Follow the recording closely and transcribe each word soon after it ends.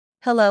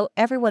Hello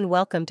everyone,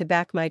 welcome to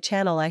back my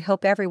channel. I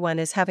hope everyone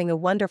is having a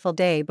wonderful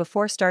day.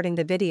 Before starting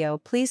the video,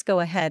 please go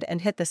ahead and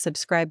hit the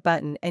subscribe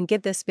button and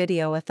give this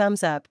video a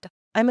thumbs up.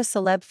 I'm a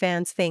Celeb.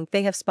 Fans think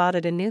they have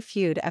spotted a new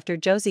feud after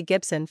Josie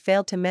Gibson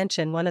failed to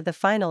mention one of the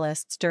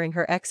finalists during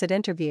her exit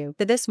interview.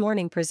 The This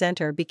Morning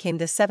presenter became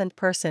the 7th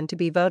person to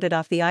be voted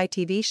off the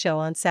ITV show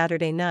on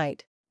Saturday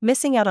night,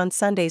 missing out on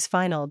Sunday's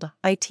final.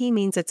 It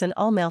means it's an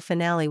all-male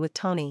finale with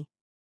Tony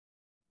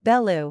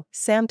Bellew,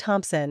 Sam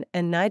Thompson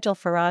and Nigel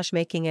Farage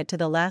making it to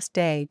the last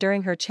day.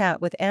 During her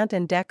chat with Ant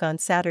and Dec on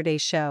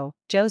Saturday's show,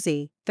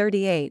 Josie,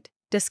 38,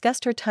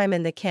 discussed her time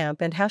in the camp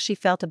and how she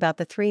felt about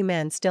the three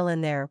men still in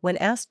there. When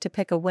asked to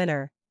pick a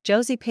winner,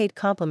 Josie paid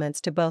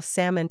compliments to both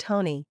Sam and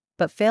Tony,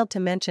 but failed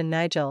to mention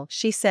Nigel.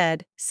 She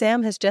said,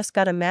 "Sam has just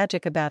got a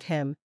magic about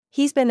him.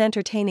 He's been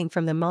entertaining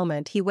from the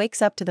moment he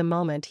wakes up to the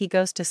moment he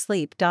goes to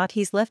sleep.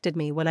 He's lifted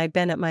me when I've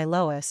been at my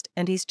lowest,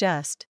 and he's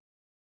just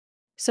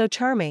so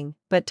charming."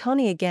 But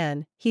Tony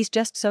again, "He's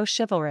just so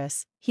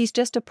chivalrous, he's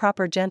just a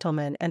proper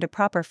gentleman and a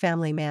proper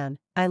family man.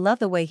 I love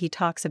the way he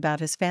talks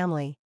about his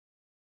family."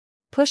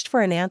 Pushed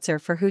for an answer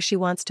for who she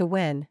wants to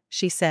win,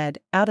 she said,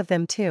 "Out of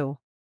them two,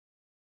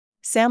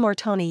 Sam or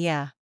Tony,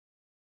 yeah."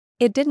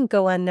 It didn't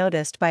go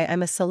unnoticed by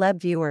I'm a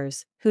Celeb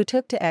viewers, who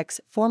took to X,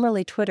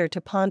 formerly Twitter,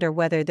 to ponder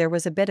whether there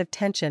was a bit of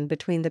tension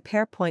between the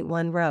pair.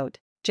 One wrote,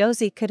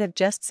 "Josie could have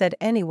just said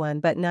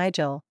anyone but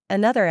Nigel."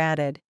 Another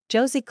added,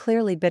 "Josie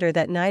clearly bitter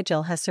that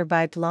Nigel has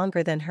survived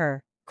longer than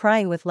her,"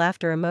 crying with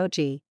laughter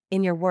emoji.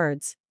 "In your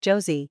words,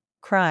 Josie,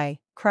 cry,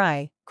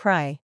 cry,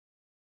 cry."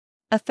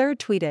 A third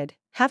tweeted,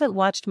 "Haven't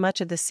watched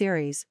much of the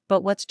series,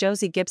 but what's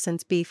Josie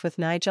Gibson's beef with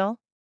Nigel?"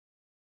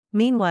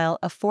 Meanwhile,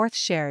 a fourth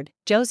shared,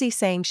 Josie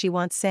saying she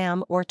wants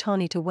Sam or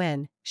Tony to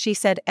win. She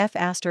said F***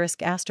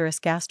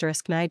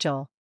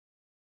 Nigel.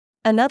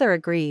 Another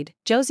agreed,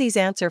 Josie's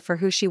answer for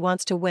who she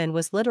wants to win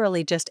was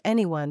literally just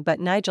anyone but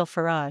Nigel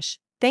Farage.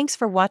 Thanks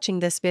for watching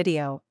this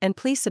video, and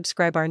please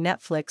subscribe our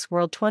Netflix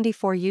World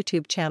 24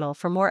 YouTube channel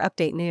for more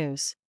update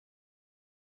news.